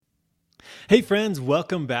Hey friends,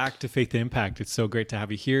 welcome back to Faith to Impact. It's so great to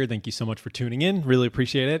have you here. Thank you so much for tuning in. Really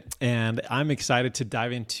appreciate it. And I'm excited to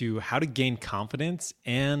dive into how to gain confidence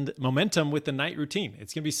and momentum with the night routine.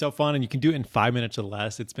 It's going to be so fun and you can do it in 5 minutes or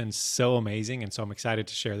less. It's been so amazing. And so I'm excited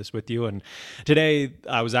to share this with you. And today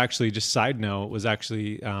I was actually, just side note, was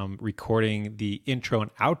actually recording the intro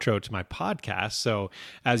and outro to my podcast. So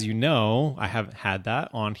as you know, I haven't had that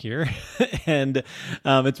on here. And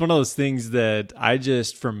it's one of those things that I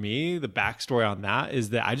just, for me, the backstory on that is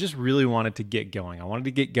that I just really wanted to get going. I wanted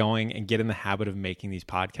to get going and get in the habit of making these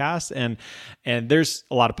podcasts. And there's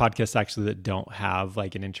a lot of podcasts actually that don't have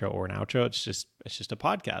like an intro or an outro. It's just a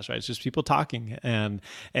podcast, right? It's just people talking. And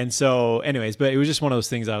so anyways, but it was just one of those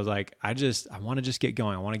things I was like, I want to just get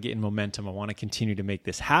going. I want to get in momentum. I want to continue to make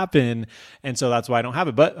this happen. And so that's why I don't have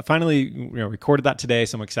it. But I finally, recorded that today.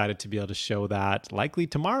 So I'm excited to be able to show that likely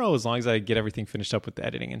tomorrow, as long as I get everything finished up with the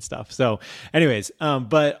editing and stuff. So anyways,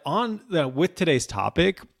 but with today's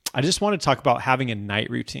topic, I just want to talk about having a night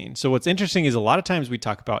routine. So what's interesting is a lot of times we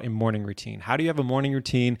talk about a morning routine. How do you have a morning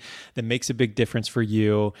routine that makes a big difference for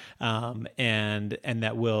you, and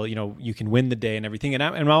that will, you can win the day and everything. And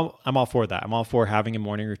I'm all for that. I'm all for having a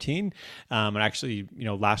morning routine. And actually,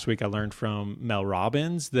 last week I learned from Mel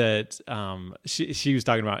Robbins that she was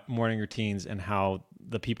talking about morning routines and how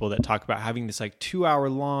the people that talk about having this like 2-hour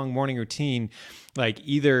long morning routine, like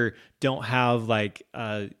either don't have like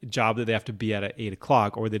a job that they have to be at 8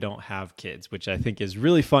 o'clock or they don't have kids, which I think is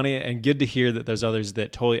really funny and good to hear that there's others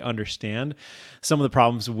that totally understand some of the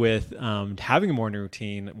problems with having a morning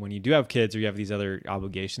routine when you do have kids or you have these other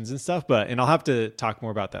obligations and stuff. And I'll have to talk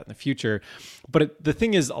more about that in the future. But the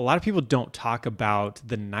thing is, a lot of people don't talk about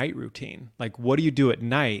the night routine. Like, what do you do at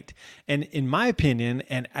night? And in my opinion,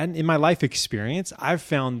 and in my life experience, I've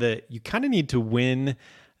found that you kind of need to win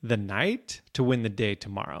the night to win the day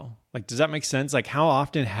tomorrow. Like, does that make sense? Like, how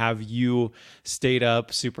often have you stayed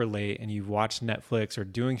up super late and you've watched Netflix or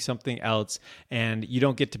doing something else and you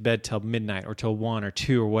don't get to bed till midnight or till 1 or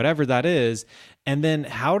 2 or whatever that is? And then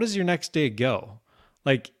how does your next day go?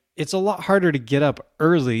 Like, it's a lot harder to get up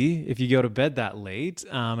early if you go to bed that late.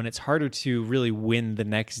 And it's harder to really win the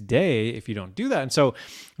next day if you don't do that. And so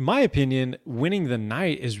in my opinion, winning the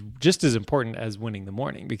night is just as important as winning the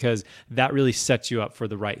morning, because that really sets you up for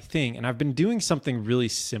the right thing. And I've been doing something really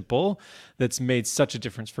simple that's made such a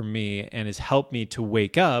difference for me and has helped me to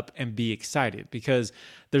wake up and be excited, because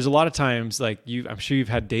there's a lot of times like I'm sure you've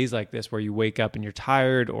had days like this where you wake up and you're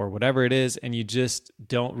tired or whatever it is, and you just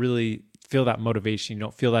don't really feel that motivation. You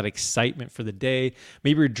don't feel that excitement for the day.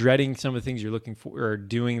 Maybe you're dreading some of the things you're looking for or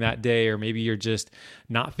doing that day, or maybe you're just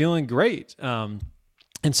not feeling great.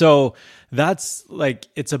 And so that's like,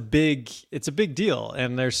 it's a big deal.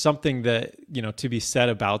 And there's something that, to be said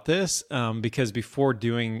about this, because before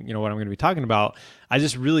doing, what I'm going to be talking about, I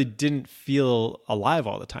just really didn't feel alive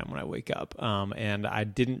all the time when I wake up. And I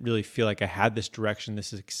didn't really feel like I had this direction,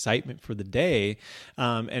 this excitement for the day.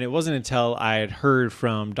 And it wasn't until I had heard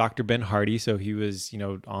from Dr. Ben Hardy. So he was,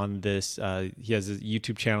 on this, he has a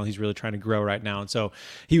YouTube channel he's really trying to grow right now. And so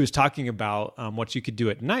he was talking about what you could do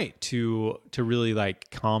at night to really like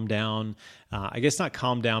calm down. I guess not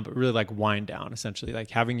calm down, but really like wind down, essentially,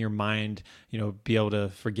 like having your mind, be able to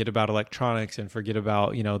forget about electronics and forget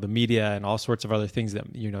about, the media and all sorts of other things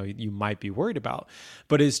that, you might be worried about,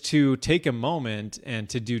 but is to take a moment and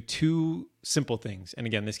to do 2 simple things. And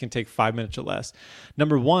again, this can take 5 minutes or less.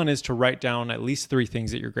 Number 1 is to write down at least 3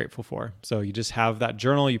 things that you're grateful for. So you just have that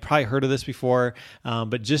journal. You probably heard of this before,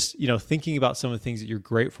 but just, thinking about some of the things that you're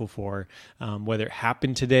grateful for, whether it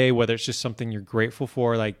happened today, whether it's just something you're grateful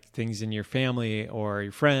for, like things in your family or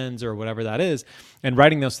your friends or whatever that is, and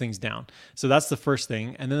writing those things down. So that's the first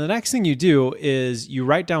thing. And then the next thing you do is you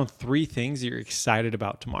write down 3 things that you're excited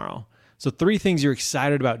about tomorrow. So 3 things you're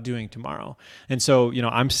excited about doing tomorrow. And so,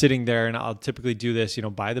 I'm sitting there and I'll typically do this,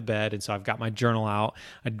 by the bed. And so I've got my journal out.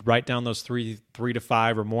 I write down those 3 to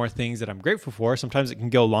 5 or more things that I'm grateful for. Sometimes it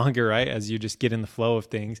can go longer, right? As you just get in the flow of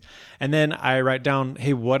things. And then I write down,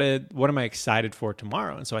 hey, what am I excited for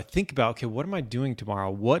tomorrow? And so I think about, okay, what am I doing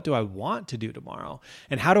tomorrow? What do I want to do tomorrow?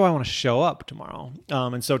 And how do I want to show up tomorrow?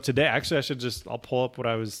 And so today, actually, I'll pull up what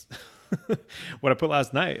I put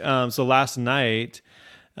last night. So last night,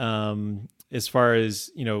 as far as,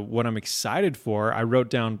 what I'm excited for, I wrote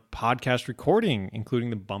down podcast recording, including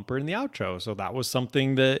the bumper and the outro. So that was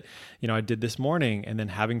something that, I did this morning, and then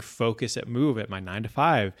having focus at Move at my 9 to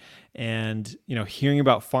 5 and, hearing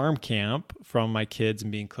about farm camp from my kids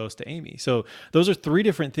and being close to Amy. So those are 3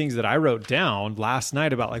 different things that I wrote down last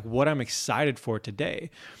night about like what I'm excited for today.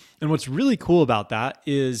 And what's really cool about that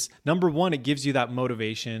is, number one, it gives you that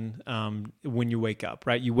motivation when you wake up,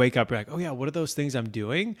 right? You wake up, you're like, oh yeah, what are those things I'm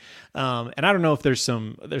doing? And I don't know if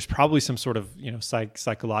there's probably some sort of,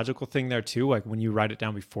 psychological thing there too. Like when you write it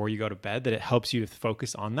down before you go to bed, that it helps you to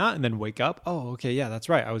focus on that and then wake up. Oh, okay. Yeah, that's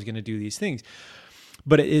right. I was going to do these things.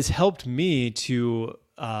 But it has helped me to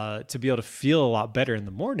be able to feel a lot better in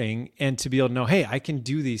the morning and to be able to know, hey, I can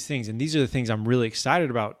do these things. And these are the things I'm really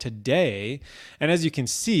excited about today. And as you can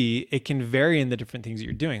see, it can vary in the different things that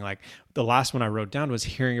you're doing. Like the last one I wrote down was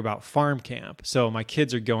hearing about farm camp. So my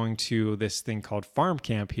kids are going to this thing called farm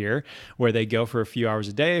camp here, where they go for a few hours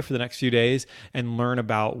a day for the next few days and learn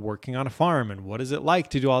about working on a farm and what is it like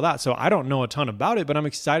to do all that. So I don't know a ton about it, but I'm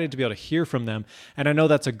excited to be able to hear from them. And I know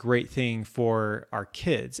that's a great thing for our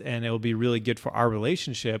kids, and it will be really good for our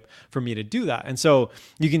relationship for me to do that. And so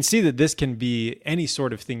you can see that this can be any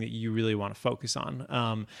sort of thing that you really want to focus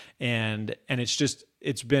on. And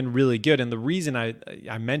it's been really good. And the reason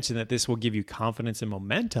I mentioned that this will give you confidence and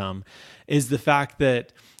momentum is the fact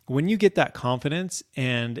that when you get that confidence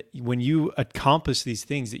and when you accomplish these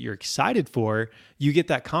things that you're excited for, you get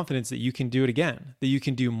that confidence that you can do it again, that you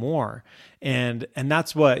can do more. And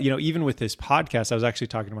that's what, even with this podcast, I was actually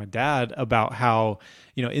talking to my dad about how,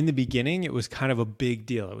 in the beginning, it was kind of a big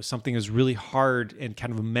deal. It was something that was really hard and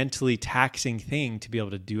kind of a mentally taxing thing to be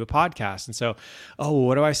able to do a podcast. And so,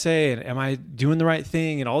 what do I say? And am I doing the right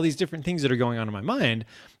thing? And all these different things that are going on in my mind.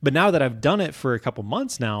 But now that I've done it for a couple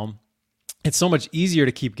months now, it's so much easier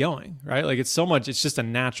to keep going, right? Like it's just a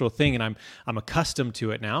natural thing, and I'm accustomed to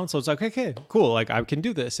it now. And so it's like, okay, cool. Like I can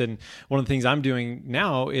do this. And one of the things I'm doing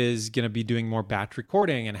now is going to be doing more batch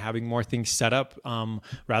recording and having more things set up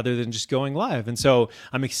rather than just going live. And so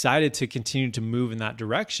I'm excited to continue to move in that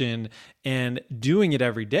direction, and doing it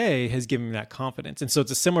every day has given me that confidence. And so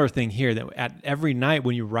it's a similar thing here, that at every night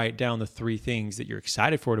when you write down the 3 things that you're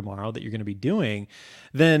excited for tomorrow that you're going to be doing,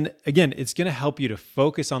 then again, it's going to help you to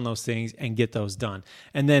focus on those things and get those done.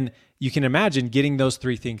 And then you can imagine getting those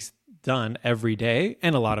 3 things done every day,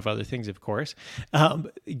 and a lot of other things, of course,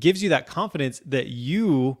 it gives you that confidence that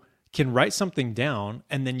you can write something down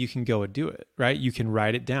and then you can go and do it, right? You can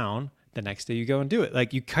write it down. The next day you go and do it.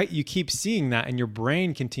 Like you keep seeing that, and your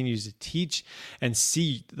brain continues to teach and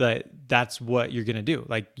see that that's what you're going to do.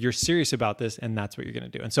 Like you're serious about this, and that's what you're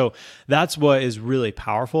going to do. And so that's what is really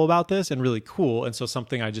powerful about this and really cool. And so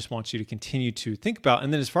something I just want you to continue to think about.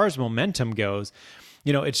 And then as far as momentum goes,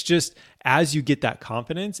 it's just as you get that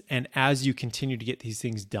confidence and as you continue to get these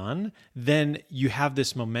things done, then you have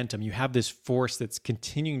this momentum, you have this force that's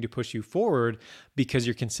continuing to push you forward because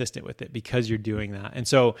you're consistent with it, because you're doing that. And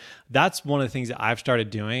so that's one of the things that I've started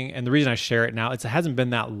doing. And the reason I share it now, it hasn't been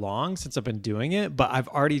that long since I've been doing it, but I've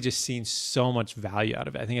already just seen so much value out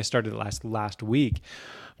of it. I think I started it last week.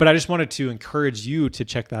 But I just wanted to encourage you to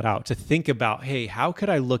check that out, to think about, hey, how could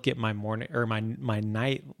I look at my morning or my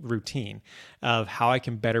night routine of how I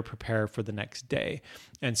can better prepare for the next day?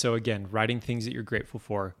 And so again, writing things that you're grateful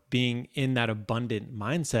for, being in that abundant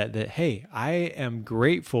mindset that, hey, I am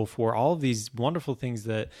grateful for all of these wonderful things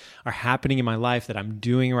that are happening in my life that I'm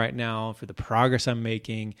doing right now, for the progress I'm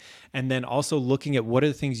making. And then also looking at what are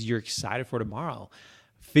the things you're excited for tomorrow.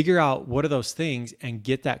 Figure out what are those things and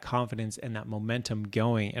get that confidence and that momentum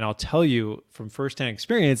going. And I'll tell you from firsthand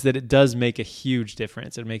experience that it does make a huge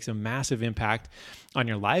difference. It makes a massive impact on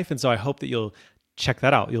your life. And so I hope that you'll check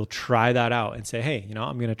that out. You'll try that out and say, hey,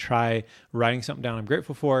 I'm going to try writing something down I'm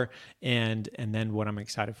grateful for, and then what I'm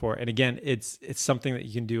excited for. And again, it's something that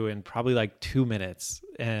you can do in probably like 2 minutes.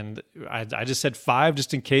 And I just said 5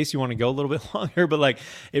 just in case you want to go a little bit longer, but like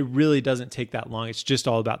it really doesn't take that long. It's just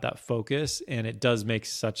all about that focus, and it does make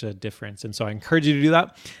such a difference. And so I encourage you to do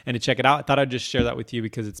that and to check it out. I thought I'd just share that with you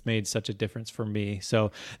because it's made such a difference for me.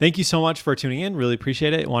 So thank you so much for tuning in. Really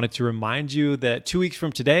appreciate it. I wanted to remind you that 2 weeks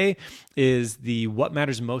from today is the What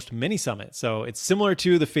Matters Most mini summit. So it's similar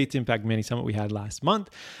to the Faith to Impact mini summit we had last month,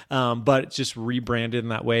 but it's just rebranded in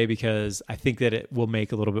that way because I think that it will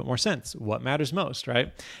make a little bit more sense. What matters most, right?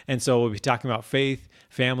 And so we'll be talking about faith,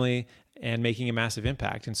 family, and making a massive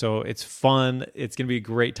impact. And so it's fun. It's going to be a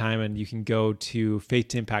great time. And you can go to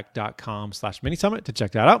faithtaimpact.com/mini summit to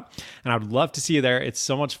check that out. And I would love to see you there. It's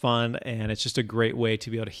so much fun. And it's just a great way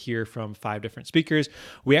to be able to hear from 5 different speakers.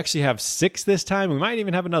 We actually have 6 this time. We might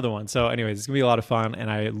even have another one. So anyways, it's going to be a lot of fun.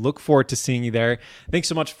 And I look forward to seeing you there. Thanks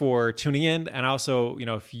so much for tuning in. And also,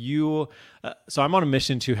 if you, so I'm on a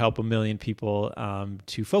mission to help 1 million people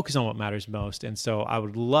to focus on what matters most. And so I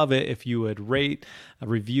would love it if you would rate,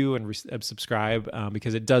 review, and subscribe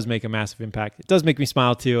because it does make a massive impact. It does make me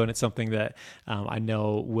smile too. And it's something that I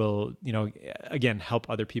know will, again, help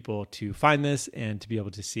other people to find this and to be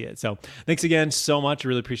able to see it. So thanks again so much. I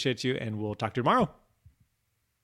really appreciate you. And we'll talk to you tomorrow.